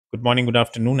Good morning, good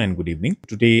afternoon, and good evening.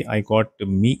 Today I got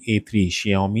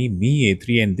Xiaomi Mi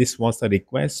A3, and this was a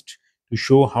request to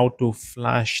show how to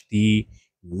flash the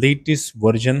latest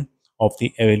version of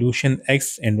the Evolution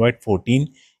X Android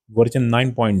 14 version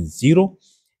 9.0.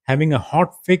 Having a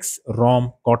hotfix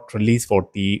ROM got released for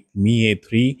the Mi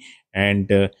A3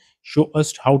 and show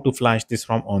us how to flash this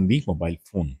ROM on the mobile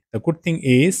phone. The good thing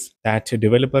is that a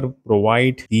developer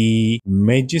provide the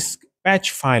Magiskroot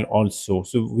patch file also,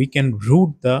 so we can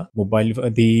root the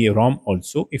ROM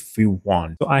also if we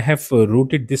want. So I have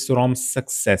rooted this ROM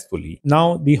successfully.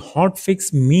 Now the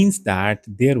hotfix means that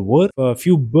there were a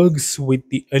few bugs with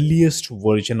the earliest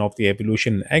version of the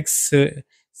Evolution X,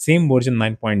 same version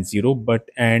 9.0, but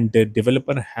the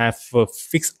developer have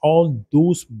fixed all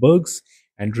those bugs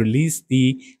and released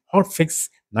the hotfix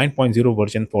 9.0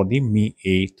 version for the Mi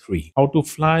A3. How to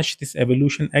flash this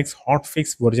Evolution X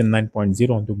hotfix version 9.0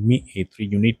 onto Mi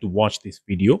A3? You need to watch this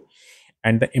video.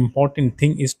 And the important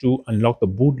thing is to unlock the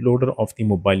bootloader of the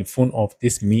mobile phone of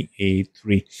this Mi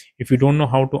A3. If you don't know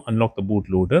how to unlock the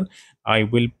bootloader, I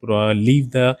will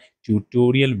leave the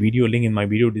tutorial video link in my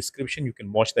video description. You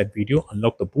can watch that video,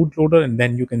 unlock the bootloader, and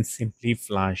then you can simply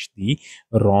flash the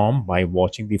ROM by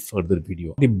watching the further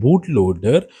video. The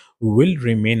bootloader will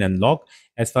remain unlocked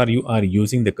as far you are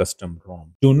using the custom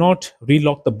ROM. Do not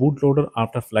relock the bootloader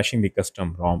after flashing the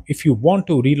custom ROM. If you want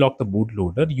to relock the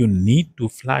bootloader, you need to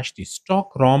flash the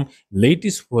stock ROM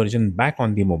latest version back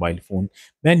on the mobile phone.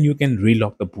 Then you can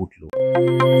relock the bootloader.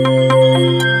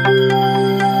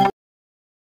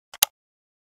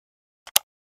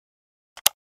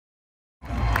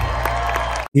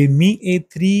 The Mi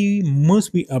A3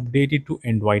 must be updated to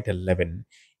Android 11.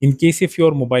 In case if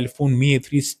your mobile phone Mi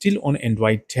A3 is still on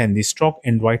Android 10, the stock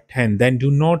Android 10, then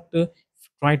do not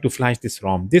try to flash this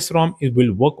ROM. This ROM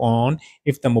will work on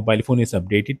if the mobile phone is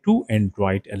updated to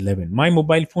Android 11. My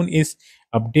mobile phone is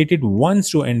updated once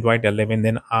to Android 11,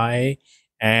 then I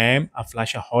am a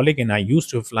flashaholic and I used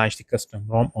to flash the custom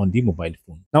ROM on the mobile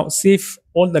phone. Now save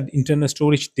all the internal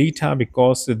storage data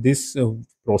because this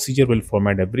procedure will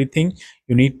format everything.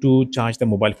 You need to charge the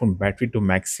mobile phone battery to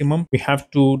maximum. We have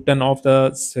to turn off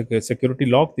the security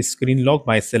lock, the screen lock,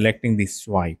 by selecting the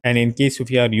swipe. And in case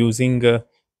if you are using a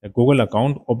Google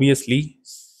account, obviously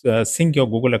sync your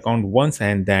Google account once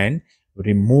and then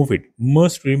remove it.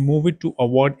 Must remove it to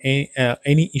avoid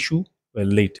any issue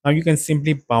later. Now you can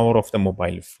simply power off the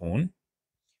mobile phone.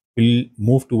 We'll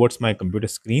move towards my computer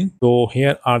screen. So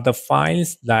here are the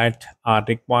files that are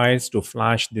required to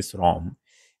flash this ROM.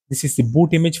 This is the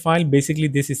boot image file. Basically,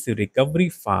 this is the recovery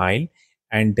file,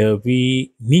 and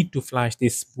we need to flash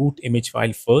this boot image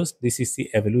file first. This is the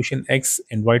Evolution X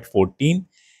Android 14,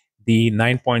 the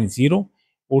 9.0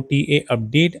 OTA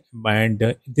update,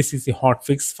 and this is the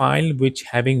hotfix file which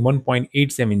having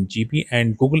 1.87 GB,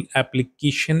 and Google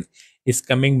application is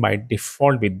coming by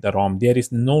default with the ROM. There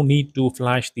is no need to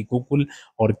flash the Google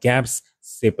or gaps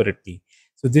separately.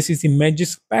 So this is the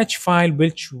Magiskroot patch file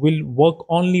which will work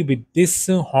only with this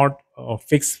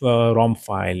hotfix ROM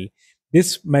file.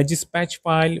 This Magiskroot patch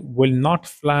file will not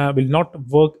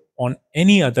work on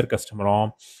any other custom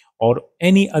ROM or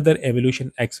any other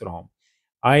Evolution X ROM.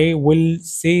 I will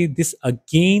say this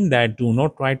again, that do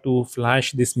not try to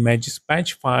flash this Magiskroot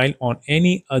patch file on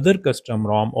any other custom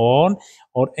ROM or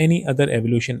any other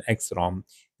Evolution X ROM.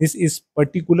 This is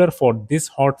particular for this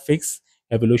hotfix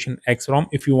Evolution X ROM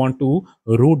if you want to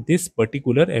root this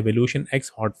particular Evolution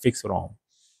X hotfix ROM.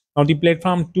 Now the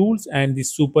platform tools and the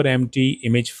superempty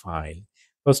image file.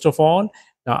 First of all,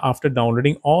 after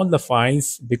downloading all the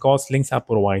files, because links are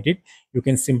provided, you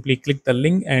can simply click the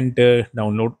link and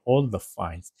download all the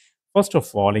files. First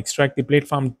of all, extract the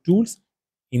platform tools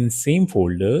in same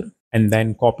folder and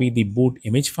then copy the boot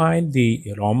image file,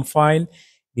 the ROM file,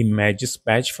 the Magiskroot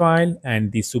patch file,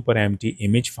 and the superempty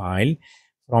image file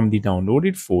from the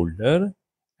downloaded folder,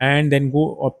 and then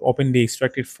go open the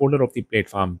extracted folder of the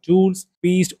platform tools,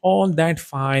 paste all that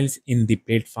files in the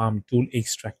platform tool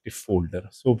extracted folder.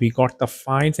 So we got the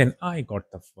files and I got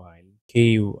the file.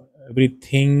 Okay,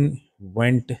 everything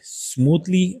went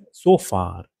smoothly so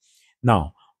far.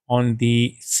 Now on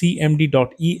the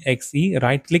cmd.exe,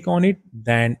 right click on it,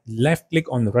 then left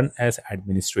click on run as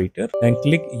administrator, then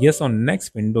click yes on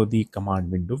next window. The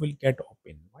command window will get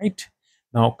open, right?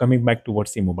 Now coming back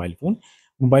towards the mobile phone.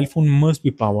 Mobile phone must be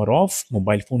power off.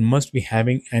 Mobile phone must be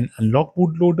having an unlock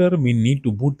bootloader. We need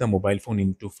to boot the mobile phone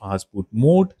into fast boot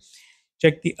mode.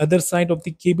 Check the other side of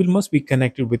the cable must be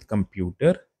connected with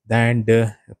computer. then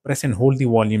press and hold the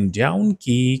volume down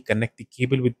key, connect the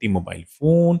cable with the mobile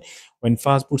phone. When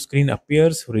fastboot screen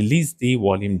appears, release the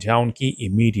volume down key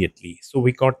immediately. So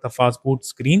we got the fastboot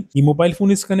screen. The mobile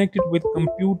phone is connected with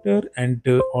computer and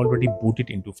already booted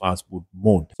into fastboot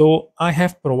mode. So I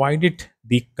have provided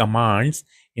the commands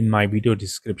in my video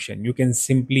description. You can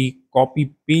simply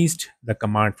copy paste the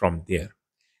command from there.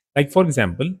 Like for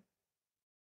example,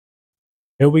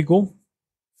 here we go.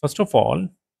 First of all,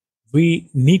 we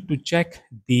need to check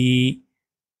the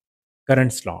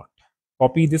current slot.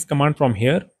 Copy this command from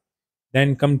here,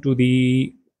 then come to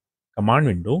the command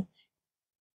window.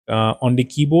 On the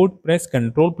keyboard, press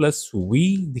Ctrl plus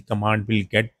V. The command will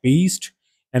get paste,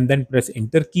 and then press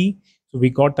Enter key. So we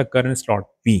got the current slot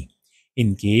B.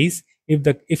 In case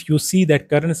if you see that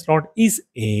current slot is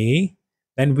A,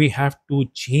 then we have to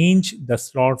change the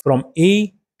slot from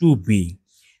A to B.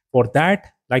 For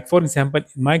that, like for example,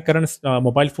 my current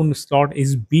mobile phone slot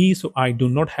is B, so I do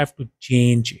not have to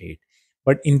change it.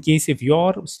 But in case if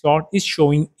your slot is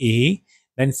showing A,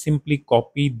 then simply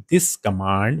copy this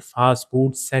command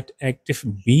fastboot set active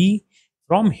B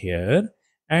from here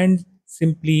and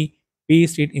simply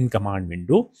paste it in command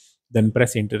window. Then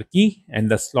press enter key and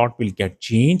the slot will get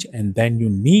changed, and then you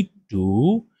need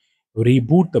to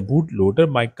reboot the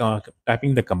bootloader by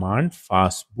typing the command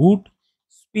fastboot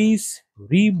space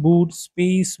reboot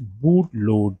space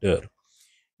bootloader.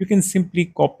 You can simply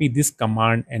copy this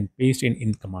command and paste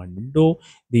in command window.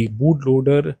 The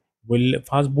bootloader will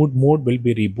fast boot mode will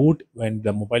be reboot when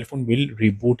the mobile phone will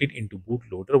reboot it into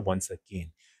bootloader once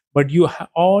again. But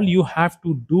all you have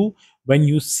to do when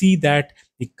you see that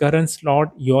the current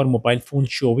slot your mobile phone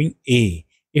showing A,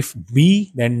 if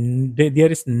B, then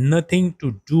there is nothing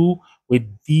to do with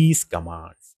these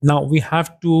commands. Now we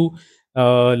have to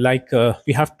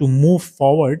we have to move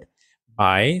forward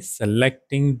by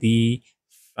selecting the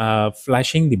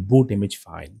flashing the boot image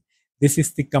file. This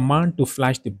is the command to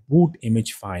flash the boot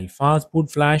image file.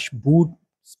 Fastboot flash boot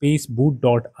space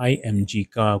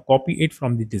boot.img. Copy it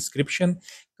from the description.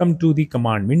 Come to the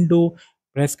command window.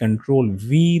 Press Ctrl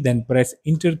V. Then press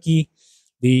Enter key.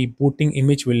 The booting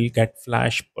image will get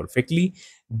flashed perfectly.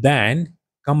 Then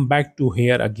come back to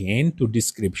here again to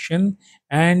description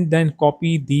and then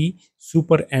copy the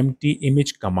super empty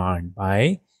image command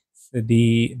by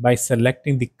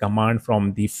selecting the command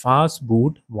from the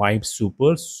fastboot wipe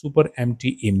super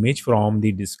empty image from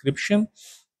the description.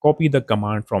 Copy the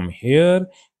command from here,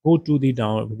 go to the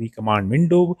command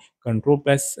window,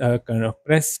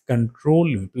 press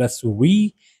Control plus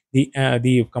V.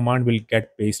 The command will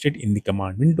get pasted in the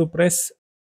command window. Press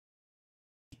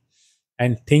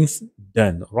and things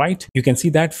done. Right, you can see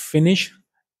that finish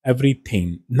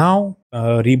everything. Now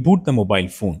reboot the mobile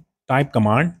phone. Type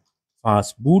command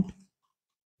fastboot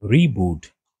reboot,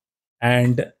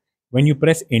 and when you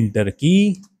press enter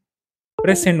key,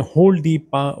 press and hold the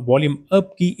volume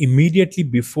up key immediately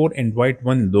before Android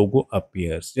 1 logo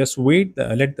appears. Just wait,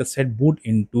 let the set boot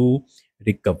into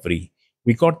recovery.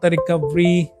 We got the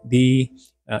recovery, the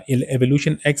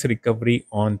Evolution X recovery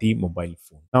on the mobile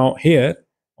phone. Now here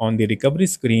on the recovery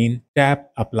screen,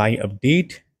 tap apply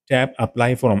update, tap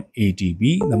apply from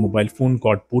ADB. The mobile phone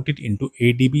got booted into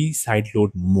ADB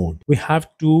sideload mode. We have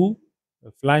to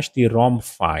flash the ROM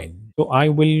file. So I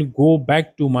will go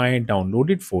back to my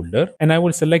downloaded folder and I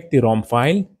will select the ROM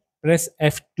file, press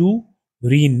F2,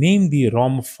 rename the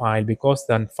ROM file because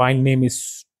the file name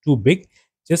is too big.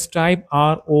 Just type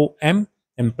ROM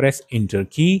and press enter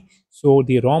key. So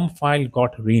the ROM file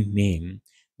got renamed.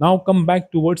 Now come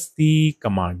back towards the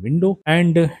command window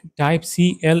and type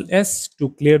CLS to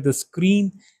clear the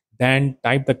screen. Then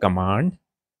type the command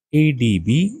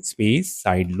ADB space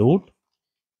sideload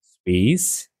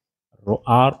space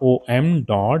rom.zip,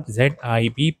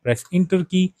 press enter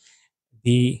key.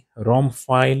 The ROM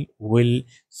file will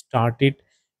start it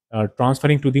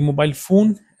transferring to the mobile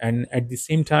phone, and at the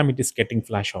same time it is getting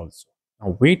flash also.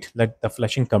 Now wait, let the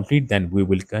flashing complete, then we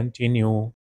will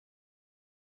continue.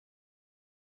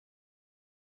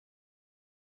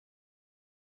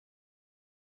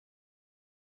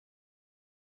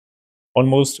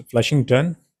 Almost flashing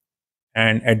done,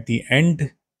 and at the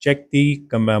end check the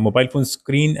mobile phone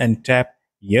screen and tap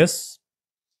yes.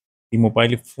 The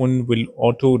mobile phone will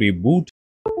auto reboot.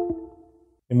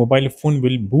 The mobile phone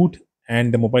will boot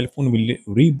and the mobile phone will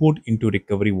reboot into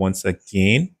recovery once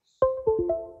again.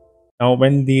 Now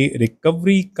when the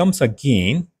recovery comes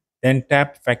again, then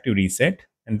tap factory reset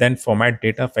and then format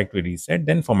data, factory reset,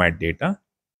 then format data,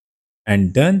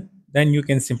 and done. Then you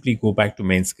can simply go back to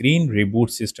main screen, reboot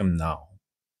system now.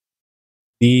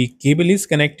 The cable is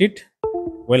connected.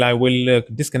 Well, I will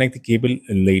disconnect the cable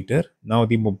later. Now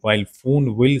the mobile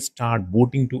phone will start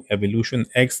booting to Evolution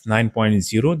X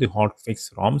 9.0, the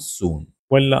hotfix ROM soon.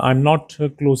 Well, I'm not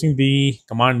closing the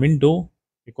command window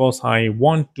because I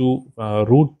want to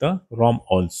root the ROM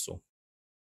also.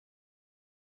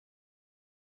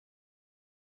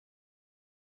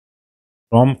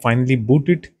 ROM finally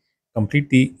booted, complete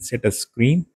the setup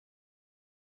screen.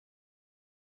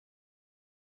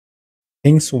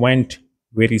 Things went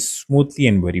very smoothly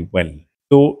and very well.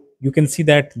 So you can see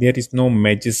that there is no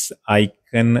Magis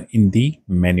icon in the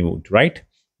menu, right?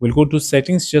 We'll go to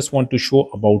settings. Just want to show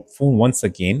about phone once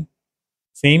again.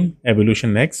 Same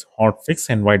Evolution X, hotfix,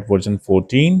 Android version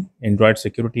 14, Android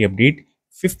security update,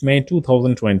 5th May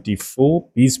 2024,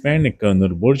 peace band, a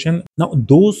kernel version. Now,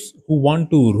 those who want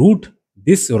to root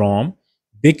this ROM,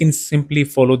 they can simply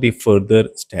follow the further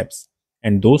steps.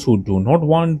 And those who do not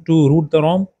want to root the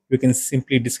ROM, you can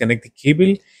simply disconnect the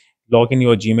cable, log in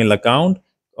your Gmail account,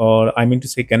 or I mean to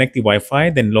say connect the Wi-Fi,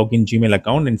 then log in Gmail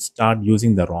account and start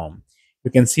using the ROM.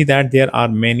 You can see that there are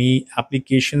many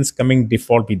applications coming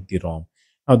default with the ROM.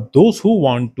 Now, those who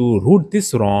want to root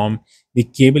this ROM, the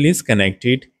cable is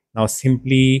connected. Now,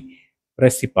 simply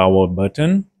press the power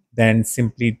button, then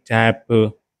simply tap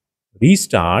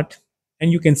restart,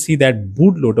 and you can see that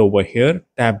bootloader over here.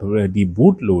 Tap the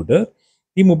bootloader.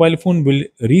 The mobile phone will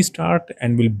restart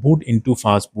and will boot into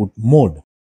fast boot mode.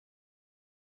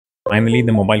 Finally,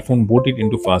 the mobile phone booted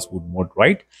into fast boot mode,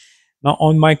 right? Now,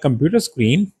 on my computer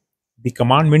screen, the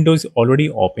command window is already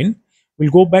open. We'll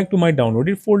go back to my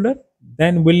downloaded folder.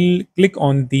 Then we'll click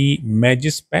on the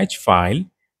Magis patch file,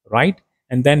 right?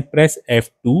 And then press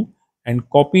F2 and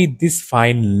copy this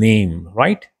file name,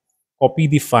 right? Copy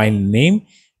the file name,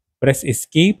 press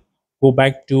escape, go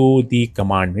back to the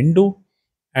command window,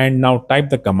 and now type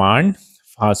the command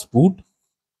fastboot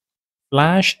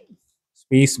flash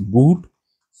space boot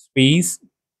space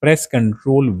press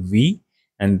Control V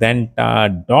and then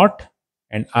dot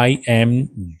and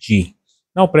img.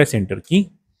 Now press enter key.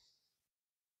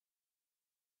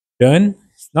 Done.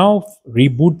 Now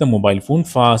reboot the mobile phone.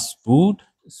 Fast boot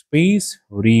space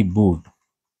reboot.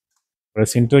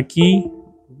 Press enter key.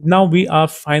 Now we are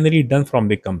finally done from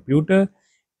the computer.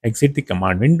 Exit the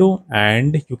command window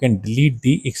and you can delete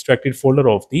the extracted folder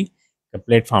of the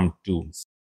platform tools.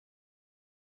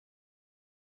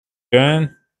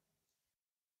 Done.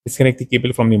 Disconnect the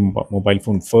cable from the mobile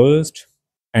phone first.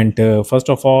 And first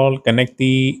of all, connect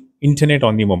the internet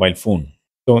on the mobile phone.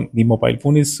 So the mobile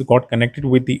phone is got connected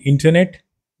with the internet.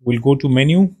 We'll go to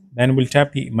menu, then we'll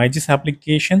tap the Magis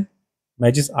application,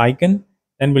 Magis icon,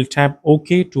 then we'll tap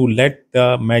OK to let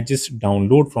the Magis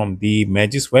download from the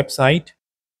Magis website.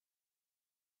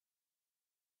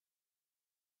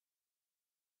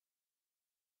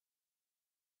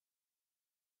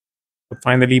 So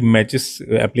finally, Magis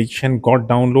application got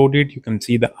downloaded. You can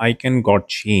see the icon got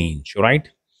changed, right?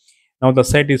 Now the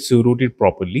site is rooted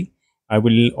properly. I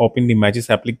will open the Magis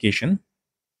application.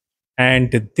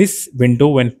 And this window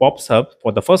when pops up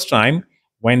for the first time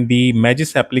when the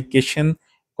Magis application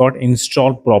got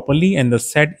installed properly and the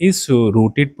set is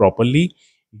rooted properly,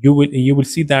 you will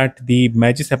see that the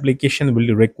Magis application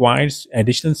will require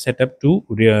additional setup to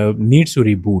needs to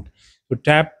reboot. So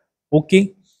tap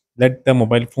OK, let the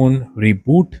mobile phone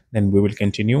reboot, then we will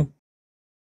continue.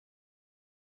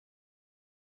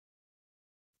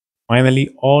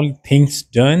 Finally, all things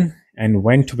done and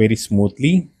went very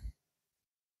smoothly.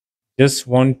 Just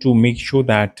want to make sure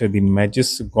that the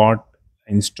Magis got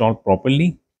installed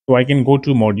properly. So I can go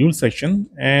to module section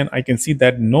and I can see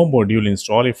that no module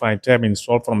install. If I tap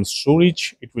install from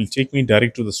storage, it will take me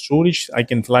direct to the storage. I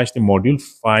can flash the module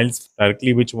files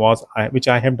directly, which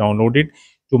I have downloaded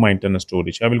to my internal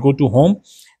storage. I will go to home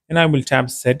and I will tap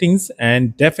settings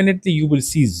and definitely you will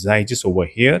see Zygis over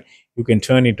here. You can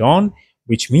turn it on,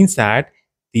 which means that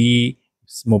the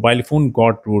mobile phone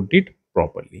got rooted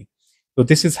properly. So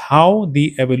this is how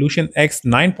the Evolution X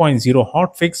 9.0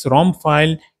 hotfix ROM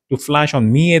file to flash on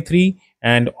Mi A3,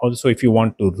 and also if you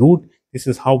want to root, this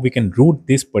is how we can root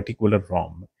this particular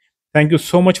ROM. Thank you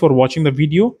so much for watching the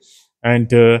video and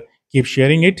keep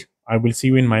sharing it. I will see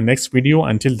you in my next video.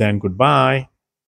 Until then, goodbye.